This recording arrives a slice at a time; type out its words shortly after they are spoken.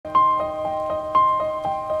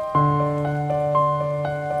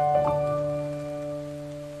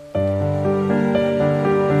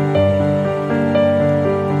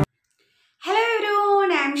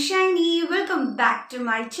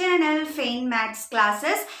my channel Fane Maths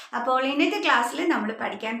Classes. അപ്പോൾ ഇന്നത്തെ ക്ലാസ്സിൽ നമ്മൾ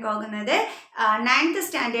പഠിക്കാൻ പോകുന്നത് 9th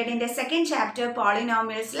സ്റ്റാൻഡേർഡിന്റെ second chapter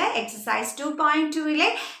പോളിനോമിയൽസിലെ exercise 2.2ലെ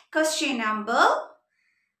question number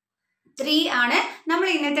 3 ആണ് നമ്മൾ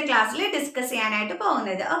ഇന്നത്തെ ക്ലാസ്സിൽ ഡിസ്കസ് ചെയ്യാനായിട്ട്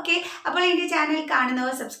പോകുന്നത്. ഓക്കെ, അപ്പോൾ എൻ്റെ ചാനൽ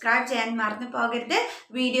കാണുന്നവർ സബ്സ്ക്രൈബ് ചെയ്യാൻ മറന്നു പോകരുത്.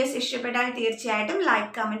 വീഡിയോസ് ഇഷ്ടപ്പെട്ടാൽ തീർച്ചയായിട്ടും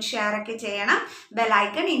ലൈക്ക്, കമൻറ്റ്, ഷെയർ ഒക്കെ ചെയ്യണം. ബെൽ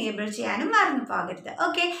ഐക്കൺ ഇനേബിൾ ചെയ്യാനും മറന്നു പോകരുത്.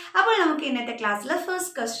 ഓക്കെ, അപ്പോൾ നമുക്ക് ഇന്നത്തെ ക്ലാസ്സിലെ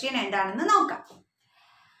ഫസ്റ്റ് ക്വസ്റ്റ്യൻ എന്താണെന്ന് നോക്കാം.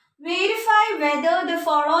 Verify whether the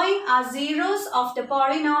following are zeros of the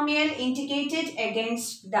polynomial indicated against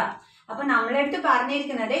the. അപ്പോൾ നമ്മളെടുത്ത്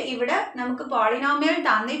പറഞ്ഞിരിക്കുന്നത് ഇവിടെ നമുക്ക് പോളിനോമിയൽ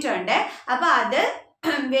തന്നിട്ടുണ്ട്. അപ്പോൾ അത്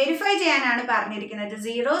വെരിഫൈ ചെയ്യാനാണ് പറഞ്ഞിരിക്കുന്നത്.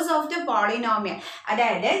 സീറോസ് ഓഫ് ദ പോളിനോമിയൽ,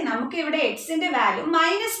 അതായത് നമുക്ക് ഇവിടെ എക്സിന്റെ വാല്യൂ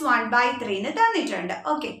 -1/3 തന്നിട്ടുണ്ട്.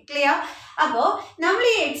 Okay, clear? അപ്പോൾ നമ്മൾ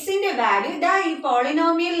ഈ എക്സിന്റെ വാല്യൂ ഇതാ ഈ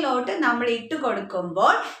പോളിനോമിയലിലോട്ട് നമ്മൾ ഇട്ട്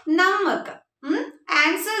കൊടുക്കുമ്പോൾ നമുക്ക്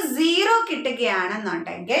ആൻസർ 0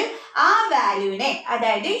 കിട്ടുകയാണെന്നുണ്ടെങ്കിൽ ആ വാല്യൂവിനെ,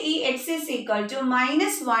 അതായത് ഈ x =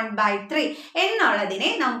 -1/3 എന്നുള്ളതിനെ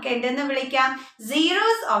നമുക്ക് എന്തെന്ന് വിളിക്കാം?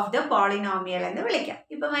 സീറോസ് ഓഫ് ദ പോളിനോമിയൽ എന്ന് വിളിക്കാം.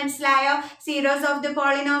 ഇപ്പൊ മനസ്സിലായോ സീറോസ് ഓഫ് ദ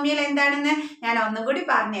പോളിനോമിയൽ എന്താണെന്ന്? ഞാൻ ഒന്നുകൂടി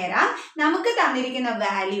പറഞ്ഞുതരാം. നമുക്ക് തന്നിരിക്കുന്ന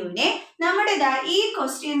വാല്യൂവിനെ നമ്മുടെ ഈ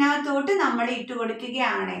ക്വസ്റ്റ്യനകത്തോട്ട് നമ്മൾ ഇട്ട്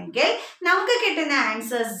കൊടുക്കുകയാണെങ്കിൽ നമുക്ക് കിട്ടുന്ന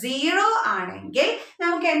ആൻസർ 0 ആണെങ്കിൽ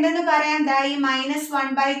നമുക്ക് എന്തെന്ന് പറയാം? ഈ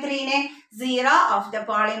 -1/3നെ സീറോ ഓഫ് ദ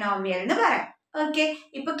പോളിനോമിയൽ എന്ന് പറയാം. ഓക്കെ,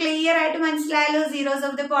 ഇപ്പൊ ക്ലിയർ ആയിട്ട് മനസ്സിലായല്ലോ സീറോസ്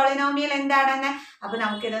ഓഫ് ദ പോളിനോമിയൽ എന്താണെന്ന്. അപ്പൊ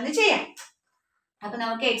നമുക്ക് ഇതൊന്ന് ചെയ്യാം. അപ്പൊ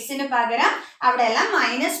നമുക്ക് എക്സിന് പകരം അവിടെ എല്ലാം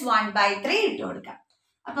 -1/3 ഇട്ട് കൊടുക്കാം.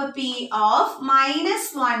 അപ്പൊ P of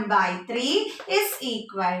 -1/3 is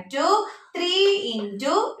equal to 3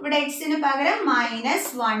 into ഇവിടെ എക്സിന് പകരം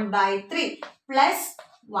 -1/3 plus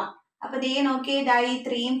 1. അപ്പൊ ദേ നോക്കി, ഈ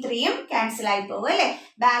 3യും 3യും ക്യാൻസൽ ആയി പോകും അല്ലെ.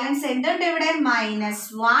 ബാലൻസ് എന്തുണ്ട് ഇവിടെ?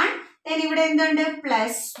 -1. ഇവിടെ എന്തുണ്ട്?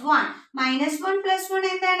 +1. -1 + 1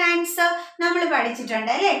 എന്താണ് ആൻസർ? നമ്മൾ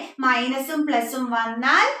പഠിച്ചിട്ടുണ്ട് അല്ലെ. മൈനസും പ്ലസും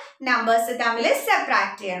വന്നാൽ നമ്പേഴ്സ് തമ്മിൽ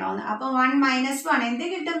സെപ്പറേറ്റ് ചെയ്യണമെന്ന്. അപ്പൊ 1 - 1 എന്ത്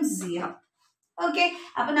കിട്ടും? 0. ഓക്കെ,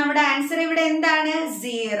 അപ്പൊ നമ്മുടെ ആൻസർ ഇവിടെ എന്താണ്?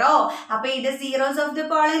 0. അപ്പൊ ഇത് സീറോസ് ഓഫ് ദ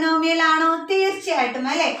പോളിനോമിയൽ ആണോ? തീർച്ചയായിട്ടും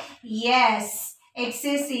അല്ലെ. Yes, x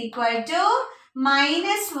 =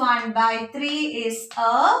 -1/3 is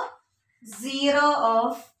a zero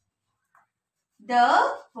of the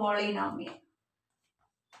polynomial.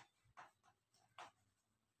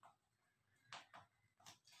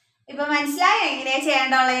 ഇപ്പൊ മനസ്സിലായോ എങ്ങനെയാ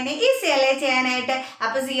ചെയ്യേണ്ടുള്ളതിന്? ഈസി അല്ലേ ചെയ്യാനായിട്ട്?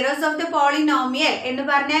 അപ്പൊ സീറോസ് ഓഫ് ദ പോളിനോമിയൽ എന്ന്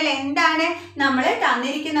പറഞ്ഞാൽ എന്താണ്? നമ്മൾ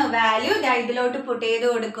തന്നിരിക്കുന്ന വാല്യൂ ഇതിലോട്ട് പുട്ട് ചെയ്ത്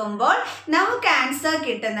കൊടുക്കുമ്പോൾ നമുക്ക് ആൻസർ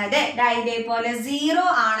കിട്ടുന്നത് ഇതേപോലെ 0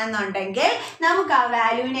 ആണെന്നുണ്ടെങ്കിൽ നമുക്ക് ആ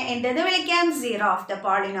വാല്യൂവിനെ എന്തെന്ന് വിളിക്കാം? സീറോ ഓഫ് ദ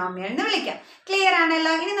പോളിനോമിയൽ എന്ന് വിളിക്കാം. ക്ലിയർ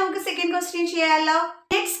ആണല്ലോ? ഇനി നമുക്ക് സെക്കൻഡ് ക്വസ്റ്റ്യൻ ചെയ്യാമല്ലോ.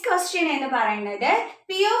 നെക്സ്റ്റ് ക്വസ്റ്റ്യൻ എന്ന് പറയുന്നത്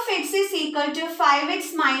P of x is equal to 5x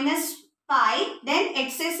minus 5, then x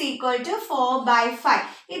is equal to 4/5.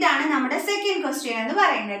 ഇതാണ് നമ്മുടെ സെക്കൻഡ് ക്വസ്റ്റ്യൻ എന്ന്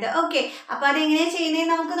പറയുന്നത്. ഓക്കെ, അപ്പൊ അതെങ്ങനെ ചെയ്യുന്നത്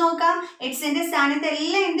നമുക്ക് നോക്കാം. എക്സിന്റെ സ്ഥാനത്ത്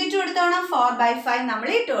എല്ലാം എന്തിട്ട് കൊടുത്തോണം? 4/5 നമ്മൾ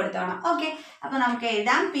ഇട്ട് കൊടുത്തോണം. ഓക്കെ, അപ്പൊ നമുക്ക്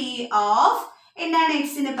എഴുതാം P of എന്താണ്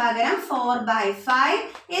എക്സിന് പകരം 4/5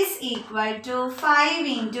 is equal to 5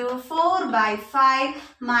 into 4/5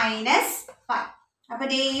 minus 5. അപ്പൊ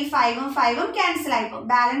ഈ 5ഉം 5ഉം ക്യാൻസൽ ആയിപ്പോ.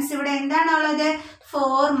 ബാലൻസ് ഇവിടെ എന്താണുള്ളത്?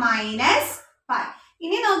 4 minus 5.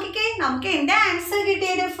 ഇനി നോക്കിക്കേ, നമുക്ക് എന്താ ആൻസർ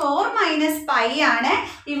കിട്ടിയത്? 4 - π ആണ്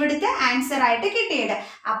ഇവിടുത്തെ ആൻസർ ആയിട്ട് കിട്ടിയത്.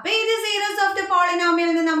 അപ്പൊ ഇത് സീറോസ് ഓഫ് ദ പോളിനോമിയൽ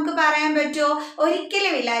എന്ന് നമുക്ക് പറയാൻ പറ്റുമോ?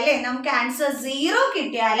 ഒരിക്കലും ഇല്ല അല്ലെ. നമുക്ക് ആൻസർ 0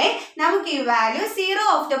 കിട്ടിയാലേ നമുക്ക് ഈ value zero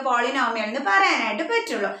of the polynomial എന്ന് പറയാനായിട്ട്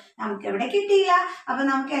പറ്റുള്ളൂ. നമുക്ക് ഇവിടെ കിട്ടിയില്ല. അപ്പൊ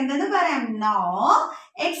നമുക്ക് എന്തെന്ന് പറയാം? No,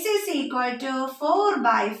 x is equal to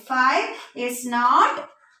 4/5 is not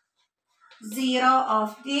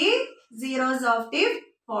zeros of the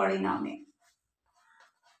polynomial.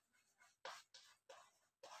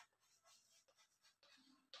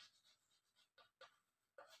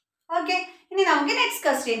 Okay, ഇനി നമുക്ക് നെക്സ്റ്റ്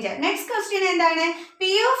ക്വസ്റ്റ്യൻ ചെയ്യാം. നെക്സ്റ്റ് ക്വസ്റ്റ്യൻ എന്താണ്? P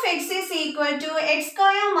of x is equal to x²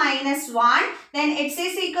 - 1, then x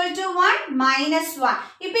is equal to 1 - 1.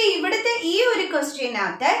 ഇപ്പൊ ഇവിടുത്തെ ഈ ഒരു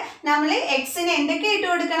ക്വസ്റ്റ്യനകത്ത് നമ്മൾ എക്സിന് എന്തൊക്കെ ഇട്ട്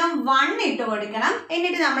കൊടുക്കണം? 1 ഇട്ട് കൊടുക്കണം.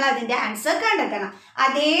 എന്നിട്ട് നമ്മൾ അതിന്റെ ആൻസർ കണ്ടെത്തണം.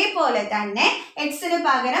 അതേപോലെ തന്നെ എക്സിന്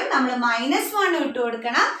പകരം നമ്മൾ -1 ഇട്ട്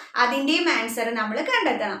കൊടുക്കണം. അതിന്റെയും ആൻസർ നമ്മൾ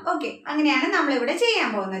കണ്ടെത്തണം. ഓക്കെ, അങ്ങനെയാണ് നമ്മൾ ഇവിടെ ചെയ്യാൻ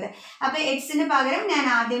പോകുന്നത്. അപ്പൊ എക്സിന് പകരം ഞാൻ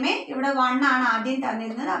ആദ്യമേ ഇവിടെ 1 ആണ് ആദ്യം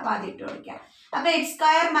തന്നിരുന്നത്. അപ്പൊ അത് ഇട്ട് കൊടുക്കാം. അപ്പൊ x²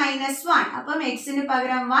 - 1, അപ്പം എക്സിന്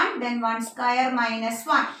പകരം 1, then 1² -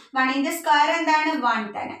 1. 1ന്റെ സ്ക്വയർ എന്താണ്? 1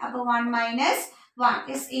 തന്നെ. അപ്പൊ 1 - 1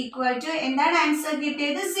 is equal to എന്താണ് ആൻസർ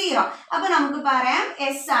കിട്ടിയത്? 0. അപ്പൊ നമുക്ക് പറയാം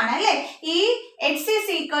S ആണ് അല്ലെ. ഈ x is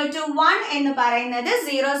equal to 1 എന്ന് പറയുന്നത്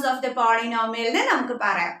സീറോസ് ഓഫ് ദ പോളിനോമിയൽ എന്ന് നമുക്ക്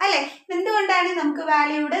പറയാം അല്ലെ. എന്തുകൊണ്ടാണ്? നമുക്ക്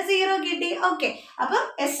വാല്യൂ ഇവിടെ 0 കിട്ടി. ഓക്കെ, അപ്പം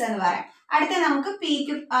S എന്ന് പറയാം. അടുത്ത നമുക്ക്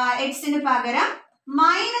പിക്ക് എക്സിന് പകരം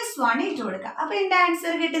 -1 ഇട്ട് കൊടുക്കാം. അപ്പൊ എന്താ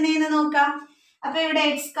ആൻസർ കിട്ടുന്നതെന്ന് നോക്കാം. അപ്പൊ ഇവിടെ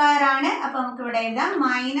എക്സ് സ്ക്വയർ ആണ്. അപ്പൊ നമുക്ക് ഇവിടെ എഴുതാം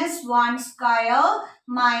 -1 സ്ക്വയർ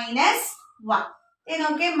 -1.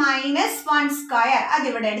 നോക്കെ -1 സ്ക്വയർ അത്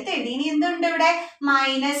ഇവിടെ എടുത്ത് എഴുതി. ഇനി എന്തുണ്ട് ഇവിടെ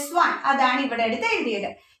 -1 അതാണ് ഇവിടെ എടുത്ത് എഴുതിയത്.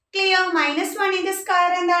 ക്ലിയർ? -1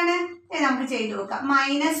 സ്ക്വയർ എന്താണ് നമുക്ക് ചെയ്തു നോക്കാം.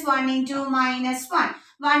 -1 into -1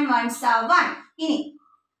 1 1s are 1. ഇനി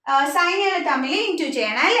സൈനുകൾ തമ്മിൽ ഇൻറ്റു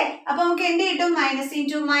ചെയ്യണം അല്ലേ? അപ്പൊ നമുക്ക് എന്ത് കിട്ടും? Minus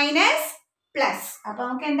into minus plus. അപ്പൊ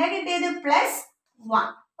നമുക്ക് എന്താ കിട്ടിയത്? +1.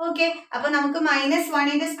 ഓക്കെ, അപ്പൊ നമുക്ക് -1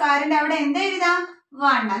 സ്ക്വയറിന്റെ അവിടെ എന്താ എഴുതാം?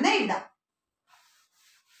 1 എന്ന് എഴുതാം.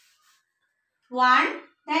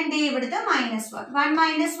 1 ഇവിടുത്തെ -1.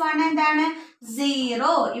 1 - 1 എന്താണ്?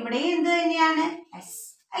 0. ഇവിടെ എന്ത് തന്നെയാണ്? s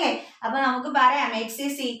അല്ലേ? അപ്പൊ നമുക്ക് പറയാം x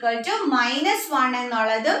is equal to -1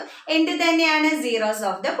 എന്നുള്ളതും എന്ത് തന്നെയാണ്? സീറോസ്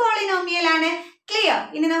ഓഫ് ദ പോളിനോമിയൽ ആണ്. ക്ലിയർ?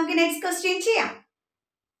 ഇനി നമുക്ക് നെക്സ്റ്റ് ക്വസ്റ്റ്യൻ ചെയ്യാം.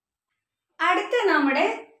 അടുത്ത നമ്മുടെ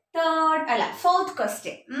fourth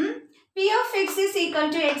question. P of x is equal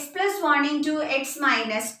to x plus 1 into x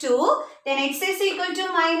minus 2. Then x is equal to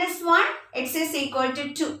 -1, x is equal to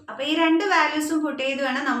 2. അപ്പോൾ ഈ രണ്ട് വാല്യൂസും പുട്ട് ചെയ്ത്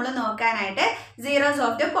വേണം നമ്മൾ നോക്കാനായിട്ട് സീറോസ്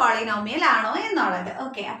ഓഫ് ദ പോളിനോമിയൽ ആണോ എന്നുള്ളത്.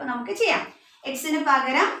 ഓക്കെ, അപ്പോൾ നമുക്ക് ചെയ്യാം. എക്സിന്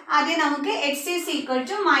പകരം ആദ്യം നമുക്ക് x is equal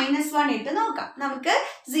to -1 ഇട്ട് നോക്കാം. നമുക്ക്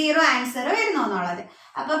 0 ആൻസർ വരുന്നു എന്നുള്ളത്.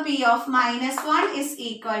 അപ്പോൾ P of -1 is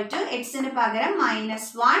equal to എക്സിന് പകരം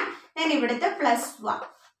 -1 then ഇവിടുത്തെ +1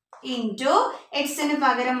 into എക്സിന്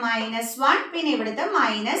പകരം -1 പിന്നെ ഇവിടുത്തെ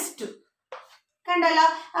 -2. കണ്ടല്ലോ?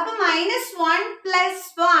 അപ്പൊ -1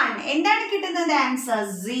 + 1 എന്താണ് കിട്ടുന്നത്? ആൻസർ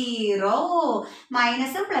 0.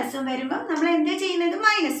 മൈനസും പ്ലസും വരുമ്പോൾ നമ്മൾ എന്താ ചെയ്യുന്നത്?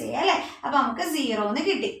 മൈനസ് ചെയ്യുക അല്ലെ? അപ്പൊ നമുക്ക് 0 എന്ന്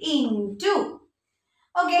കിട്ടി. ഇൻറ്റു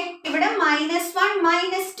ഓക്കെ, ഇവിടെ -1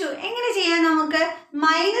 -2 എങ്ങനെ ചെയ്യാം? നമുക്ക്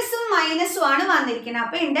മൈനസും മൈനസും ആണ് വന്നിരിക്കുന്നത്.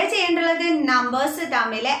 അപ്പൊ എന്താ ചെയ്യേണ്ടത്? നമ്പേഴ്സ്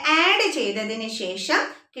തമ്മിൽ ആഡ് ചെയ്തതിന് ശേഷം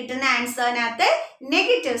കിട്ടുന്ന ആൻസറിനകത്ത്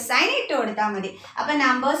നെഗറ്റീവ് സൈൻ ഇട്ട് കൊടുത്താൽ മതി. അപ്പൊ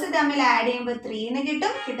നമ്പേഴ്സ് തമ്മിൽ ആഡ് ചെയ്യുമ്പോൾ 3 എന്ന്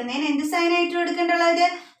കിട്ടും. കിട്ടുന്നതിന് എന്ത് സൈൻ ആയിട്ട് കൊടുക്കേണ്ടുള്ളത്?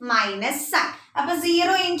 Minus sign. അപ്പൊ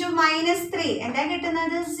 0 into -3 എന്താ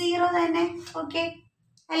കിട്ടുന്നത്? 0 തന്നെ. ഓക്കെ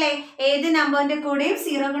അല്ലെ? ഏത് നമ്പറിന്റെ കൂടെയും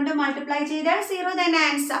 0 കൊണ്ട് മൾട്ടിപ്ലൈ ചെയ്താൽ 0 തന്നെ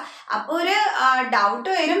ആൻസർ. അപ്പൊ ഒരു ഡൗട്ട്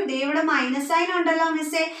വരും, ഇവിടെ മൈനസ് സൈൻ ഉണ്ടല്ലോ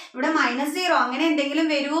മിസ്സേ, ഇവിടെ -0 അങ്ങനെ എന്തെങ്കിലും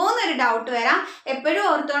വരുമോ എന്നൊരു ഡൗട്ട് വരാം. എപ്പോഴും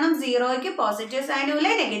ഓർത്തോണം, 0ക്ക് പോസിറ്റീവ് സൈനും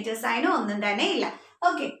ഇല്ല നെഗറ്റീവ് സൈനും ഒന്നും തന്നെ ഇല്ല.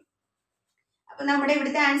 ഓക്കെ, അപ്പൊ നമ്മുടെ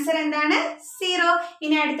ഇവിടുത്തെ ആൻസർ എന്താണ്? 0.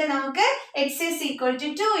 ഇനി അടുത്ത് നമുക്ക് x is equal to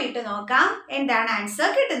 2 ഇട്ട് നോക്കാം എന്താണ് ആൻസർ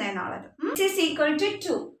കിട്ടുന്നത് എന്നുള്ളത്. x is equal to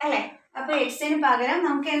 2 അല്ലെ? അപ്പൊ എക്സിന് പകരം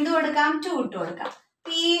നമുക്ക് എന്ത് കൊടുക്കാം? 2 ഇട്ട് കൊടുക്കാം. P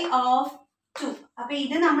of 2. അപ്പൊ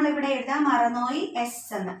ഇത് നമ്മൾ ഇവിടെ എഴുതാൻ മറന്നുപോയി, s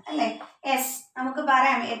എന്ന് അല്ലെ? s നമുക്ക്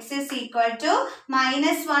പറയാം x is equal to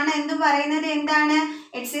 -1 എന്ന് പറയുന്നത് എന്താണ്?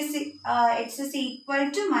 x is equal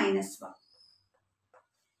to -1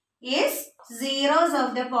 is zeros of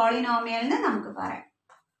the polynomial എന്ന് നമുക്ക് പറയാം.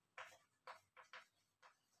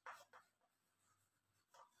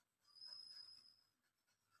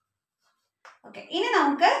 ഓക്കെ, ഇനി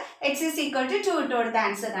നമുക്ക് x is equal to 2 ഇട്ട് കൊടുത്ത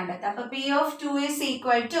ആൻസർ കണ്ടെത്താം. അപ്പൊ P of 2 is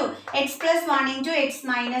equal to x plus 1 into x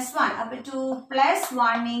minus 1. അപ്പൊ 2 plus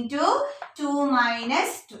 1 into 2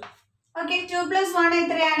 minus 2. Okay, 2 plus 1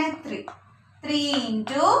 എത്രയാണ്? 3. 3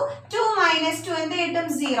 into 2 minus 2 എന്ത് കിട്ടും?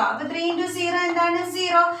 0. അപ്പൊ 3 into 0 എന്താണ്?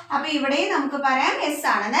 0. അപ്പൊ ഇവിടെ നമുക്ക് പറയാം s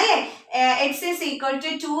ആണെന്നല്ലേ? x is equal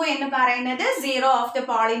to 2 എന്ന് പറയുന്നത് 0 ഓഫ് ദ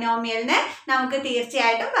പോളിനോമിയലിന് നമുക്ക്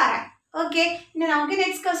തീർച്ചയായിട്ടും പറയാം. ഓക്കെ, ഇനി നമുക്ക്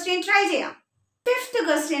നെക്സ്റ്റ് ക്വസ്റ്റ്യൻ ട്രൈ ചെയ്യാം. ഫിഫ്ത്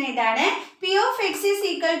ക്വസ്റ്റ്യൻ ഇതാണ്. P of x is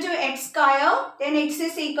equal to x square then x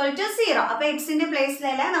is equal to 0. അപ്പൊ എക്സിന്റെ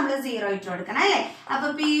പ്ലേസിലല്ല നമ്മൾ 0 ഇട്ട് കൊടുക്കണം അല്ലേ? അപ്പൊ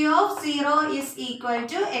P of 0 is equal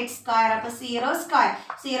to x square. അപ്പൊ 0 സ്ക്വയർ,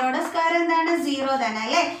 0യുടെ സ്ക്വയർ എന്താണ്? 0 തന്നെ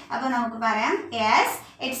അല്ലേ? അപ്പൊ നമുക്ക് പറയാം yes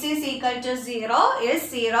x is equal to 0 is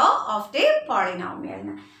 0 of the polynomial.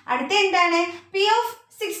 അടുത്ത എന്താണ്? P of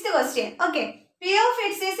sixth question. Okay, P of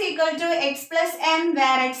x is equal to x plus m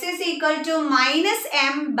where x is equal to minus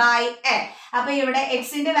m by l. അപ്പൊ ഇവിടെ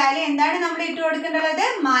എക്സിന്റെ value എന്താണ് നമ്മൾ ഇട്ട് കൊടുക്കേണ്ടത്?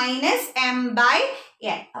 -m by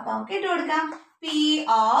l. അപ്പൊ നമുക്ക് ഇട്ട് കൊടുക്കാം P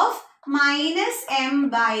of -m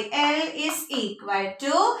by l is equal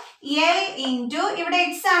to l into ഇവിടെ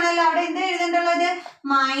x ആണല്ലോ, അവിടെ എന്താ എഴുതേണ്ടത്?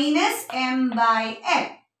 -m by l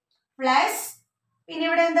പ്ലസ് പിന്നെ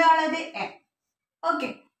ഇവിടെ എന്താ ഉള്ളത്? m. ഓക്കെ,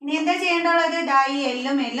 ഇനി എന്താ ചെയ്യേണ്ടുള്ളത്? ഈ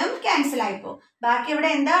എല്ലും എല്ലും ക്യാൻസൽ ആയിപ്പോ. ബാക്കി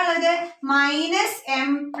ഇവിടെ എന്താ ഉള്ളത്?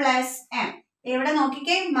 -m plus m. ഇവിടെ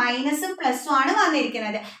നോക്കിക്കേ, മൈനസും പ്ലസും ആണ്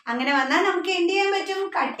വന്നിരിക്കുന്നത്. അങ്ങനെ വന്നാൽ നമുക്ക് എന്ത് ചെയ്യാൻ പറ്റും?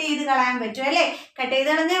 കട്ട് ചെയ്ത് കളയാൻ പറ്റും അല്ലേ? കട്ട് ചെയ്ത്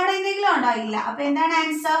കളഞ്ഞാൽ അവിടെ എന്തെങ്കിലും ഉണ്ടാവില്ല. അപ്പൊ എന്താണ്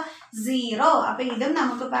ആൻസർ? 0. അപ്പൊ ഇതും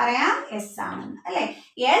നമുക്ക് പറയാം s ആണെന്ന് അല്ലെ?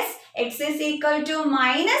 yes x is equal to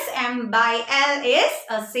 -m by l is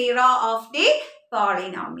a 0 of the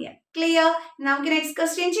polynomial. Clear? നമുക്ക് നെക്സ്റ്റ്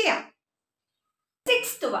ക്വസ്റ്റ്യൻ ചെയ്യാം.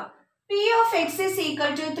 Sixth one. P of x is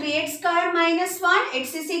equal to 3x square minus 1.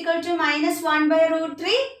 X is equal to minus 1 by root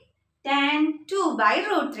 3. Then 2 by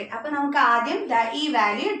root 3. അപ്പോൾ നമുക്ക് ആദ്യം ഈ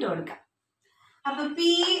value ഇട്ട് കൊടുക്കാം. അപ്പോൾ P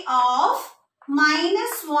of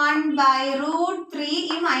minus 1 by root 3,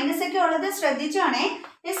 ഈ മൈനസ് ഒക്കെ ഉള്ളത് ശ്രദ്ധിച്ചോണേ,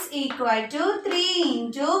 is equal to 3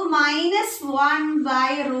 into minus 1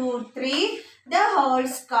 by root 3 the whole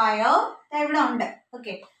square. ഇവിടെ ഉണ്ട്.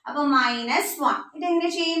 ഓക്കെ, അപ്പോൾ മൈനസ് 1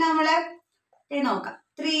 ഇതെങ്ങനെ ചെയ്യും നമ്മൾ നോക്കാം.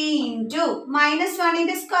 3 into minus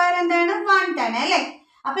 1 സ്ക്വയർ എന്താണ് 1 തന്നെ അല്ലേ.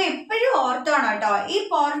 അപ്പൊ എപ്പോഴും ഓർത്തോണം കേട്ടോ, ഈ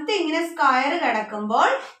പുറത്ത് ഇങ്ങനെ സ്ക്വയർ കിടക്കുമ്പോൾ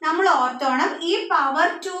നമ്മൾ ഓർത്തോണം ഈ പവർ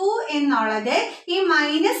 2 എന്നുള്ളത് ഈ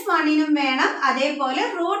മൈനസ് 1നും വേണം, അതേപോലെ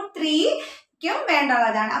റൂട്ട് 3ക്കും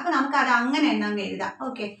വേണ്ടുള്ളതാണ്. അപ്പൊ നമുക്ക് അത് അങ്ങനെ എണ്ണം എഴുതാം.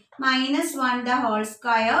 Okay, minus 1 the whole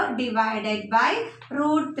square divided by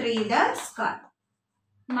root 3 the square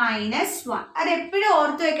minus 1. അത് എപ്പോഴും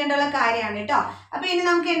ഓർത്ത് വെക്കേണ്ടുള്ള കാര്യമാണ് കേട്ടോ. അപ്പൊ ഇനി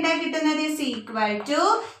നമുക്ക് എന്താ കിട്ടുന്നത്? is equal to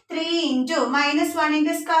 3 into minus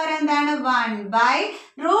 1 square എന്താണ് 1 by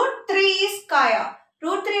root 3 square.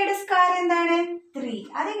 Root 3യുടെ square എന്താണ് 3.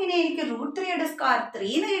 അതെങ്ങനെയാ എനിക്ക് റൂട്ട് 3യുടെ സ്ക്വയർ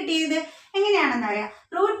 3 എന്ന് കിട്ടിയത്? എങ്ങനെയാണെന്ന് അറിയാം.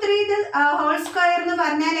 റൂട്ട് 3 ഹോൾ സ്ക്വയർ എന്ന്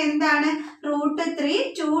പറഞ്ഞാൽ എന്താണ്? റൂട്ട് 3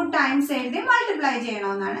 2 ടൈംസ് എഴുതി മൾട്ടിപ്ലൈ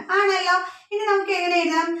ചെയ്യണമെന്നാണ്. ആണല്ലോ. ഇനി നമുക്ക് എങ്ങനെ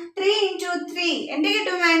എഴുതാം? 3 into 3 എന്ത്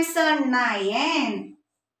കിട്ടും? ആൻസർ 9.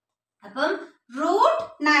 അപ്പം റൂട്ട്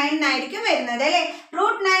 9 ആയിരിക്കും വരുന്നത് അല്ലെ.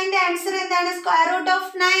 റൂട്ട് 9ന്റെ ആൻസർ എന്താണ്? Square root of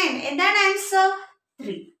 9. എന്താണ് ആൻസർ?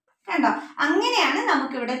 3. കണ്ടോ, അങ്ങനെയാണ്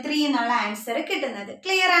നമുക്ക് ഇവിടെ 3 എന്നുള്ള ആൻസർ കിട്ടുന്നത്.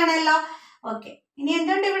 ക്ലിയർ ആണല്ലോ. ഓക്കെ, ഇനി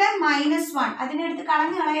എന്തുകൊണ്ട് ഇവിടെ -1 അതിനെടുത്ത്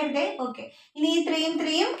കളഞ്ഞു കളയരുതേ. ഓക്കെ, ഇനി ഈ 3യും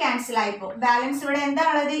 3യും ക്യാൻസൽ ആയിപ്പോ. ബാലൻസ് ഇവിടെ എന്താ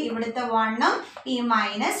ഉള്ളത്? ഇവിടുത്തെ 1ഉം ഈ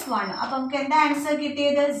 -1ഉം. അപ്പൊ നമുക്ക് എന്താ ആൻസർ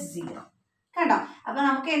കിട്ടിയത്? 0. കണ്ടോ, അപ്പൊ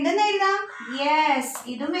നമുക്ക് എന്തെന്ന് എഴുതാം? യെസ്,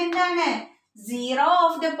 ഇതും എന്താണ്? 0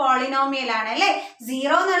 ഓഫ് ദ പോളിനോമിയൽ ആണ് അല്ലെ.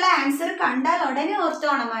 0 എന്നുള്ള ആൻസർ കണ്ടാൽ ഉടനെ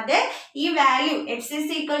ഓർത്തോണം, അത് ഈ value x is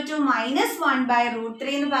equal to -1 by root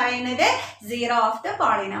 3 എന്ന് പറയുന്നത് 0 ഓഫ് ദ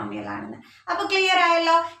പോളിനോമിയൽ ആണെന്ന്. അപ്പൊ ക്ലിയർ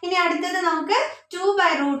ആയല്ലോ. ഇനി അടുത്തത് നമുക്ക് 2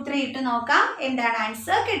 by root 3 ഇട്ട് നോക്കാം എന്താണ്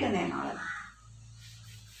ആൻസർ കിട്ടുന്നതെന്നുള്ളത്.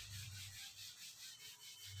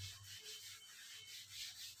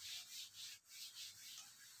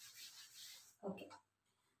 ഓക്കെ,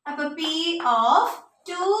 അപ്പൊ P of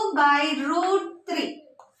 2 by root 3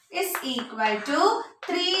 is equal to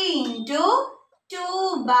 3 into 2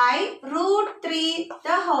 by root 3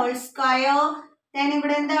 the whole square. Then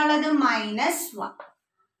ഇവിടെ എന്താ ഉള്ളത്? -1.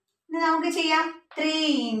 ഇത് നമുക്ക് ചെയ്യാം. 3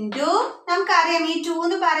 into നമുക്കറിയാം ഈ 2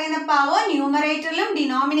 എന്ന് പറയുന്ന പവർ ന്യൂമറേറ്ററിലും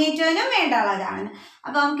ഡിനോമിനേറ്ററിലും വേണ്ടുള്ളതാണ്.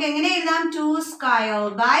 അപ്പൊ നമുക്ക് എങ്ങനെ എഴുതാം? 2 square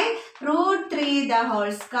by root 3 the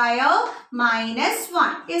whole square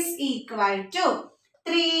 -1 is equal to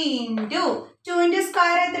 3 into 2ന്റെ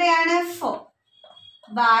square എത്രയാണ്? 4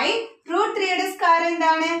 by root 3യുടെ സ്ക്വയർ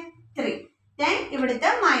എന്താണ്? 3. then ഇവിടുത്തെ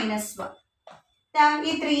 -1.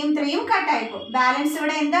 ഈ 3യും 3യും കട്ടായി പോകും. ബാലൻസ്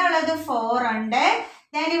ഇവിടെ എന്താ ഉള്ളത്? 4 ഉണ്ട്.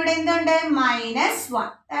 then ഇവിടെ എന്തുണ്ട്? -1.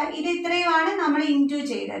 ഇത് ഇത്രയുമാണ് നമ്മൾ ഇൻറ്റു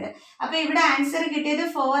ചെയ്തത്. അപ്പൊ ഇവിടെ ആൻസർ കിട്ടിയത്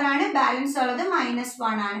 4 ആണ്, ബാലൻസ് ഉള്ളത്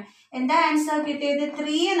 -1 ആണ്. എന്താ ആൻസർ കിട്ടിയത്?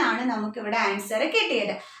 3 എന്നാണ് നമുക്ക് ഇവിടെ ആൻസർ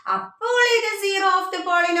കിട്ടിയത്. അപ്പോൾ ഇത് 0 ഓഫ് ദ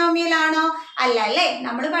പോളിനോമിയൽ ആണോ? അല്ല അല്ലേ.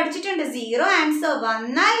 നമ്മൾ പഠിച്ചിട്ടുണ്ട് 0 ആൻസർ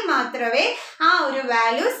വന്നാൽ മാത്രമേ ആ ഒരു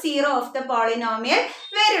വാല്യൂ 0 ഓഫ് ദ പോളിനോമിയൽ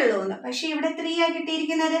വരുള്ളൂ എന്ന്. പക്ഷെ ഇവിടെ 3 ആ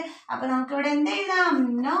കിട്ടിയിരിക്കുന്നത്. അപ്പൊ നമുക്ക് ഇവിടെ എന്താ എഴുതാം?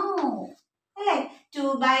 നോ അല്ലേ.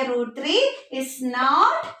 2 by root 3 is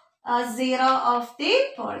not a 0 of the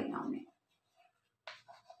polynomial.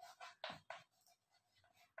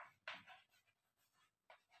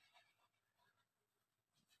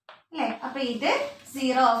 അല്ലേ, അപ്പൊ ഇത്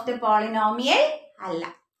 0 of the polynomial അല്ല.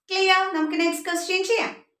 ക്ലിയർ? നമുക്ക് നെക്സ്റ്റ് ക്വസ്റ്റ്യൻ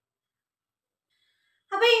ചെയ്യാം.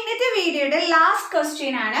 അപ്പൊ ഇന്നത്തെ വീഡിയോയുടെ ലാസ്റ്റ്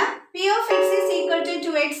ക്വസ്റ്റ്യൻ ആണ്. P of x is equal to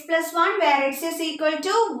 2x plus 1 where x is equal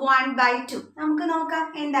to 1 by 2. നമുക്ക് നോക്കാം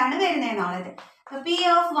എന്താണ് വരുന്നതെന്നുള്ളത്. P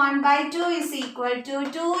of 1 by 2 is equal to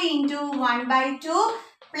 2 into 1 by 2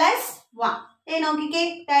 plus 1. നോക്കിക്കേ,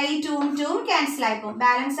 ഈ 2ഉം 2ഉം ക്യാൻസൽ ആയിപ്പോ.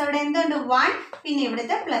 ബാലൻസ് അവിടെ എന്തുണ്ട്? 1. പിന്നെ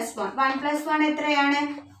ഇവിടുത്തെ +1. 1 plus 1 എത്രയാണ്?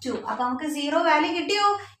 2. അപ്പൊ നമുക്ക് 0 വാല്യൂ കിട്ടിയോ?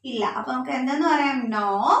 ഇല്ല. അപ്പൊ നമുക്ക് എന്തെന്ന് പറയാം? No,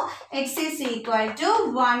 x is equal to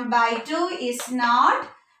 1 by 2 is not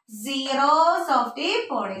zeros of the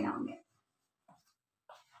polynomial.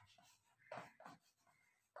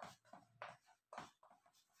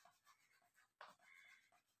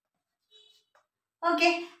 Okay,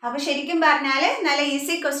 അപ്പൊ ശരിക്കും പറഞ്ഞാൽ നല്ല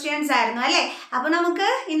ഈസി ക്വസ്റ്റ്യൻസ് ആയിരുന്നു അല്ലേ. അപ്പൊ നമുക്ക്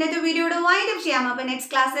ഇന്നത്തെ വീഡിയോയുടെ വൈൻഡ് അപ്പ് ചെയ്യാം. അപ്പൊ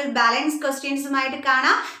നെക്സ്റ്റ് ക്ലാസ്സിൽ ബാലൻസ് ക്വസ്റ്റ്യൻസുമായിട്ട്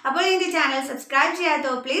കാണാം. അപ്പോൾ എന്റെ channel subscribe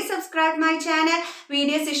ചെയ്യാത്തോ please subscribe my channel.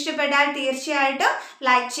 Videos ഇഷ്ടപ്പെട്ടാൽ തീർച്ചയായിട്ടും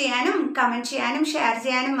ലൈക്ക് ചെയ്യാനും കമന്റ് ചെയ്യാനും ഷെയർ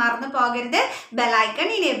ചെയ്യാനും മറന്നു പോകരുത്. ബെൽ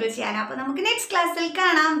ഐക്കൺ ഇനേബിൾ ചെയ്യാനും. അപ്പൊ നമുക്ക് നെക്സ്റ്റ് ക്ലാസ്സിൽ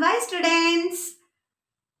കാണാം. By students.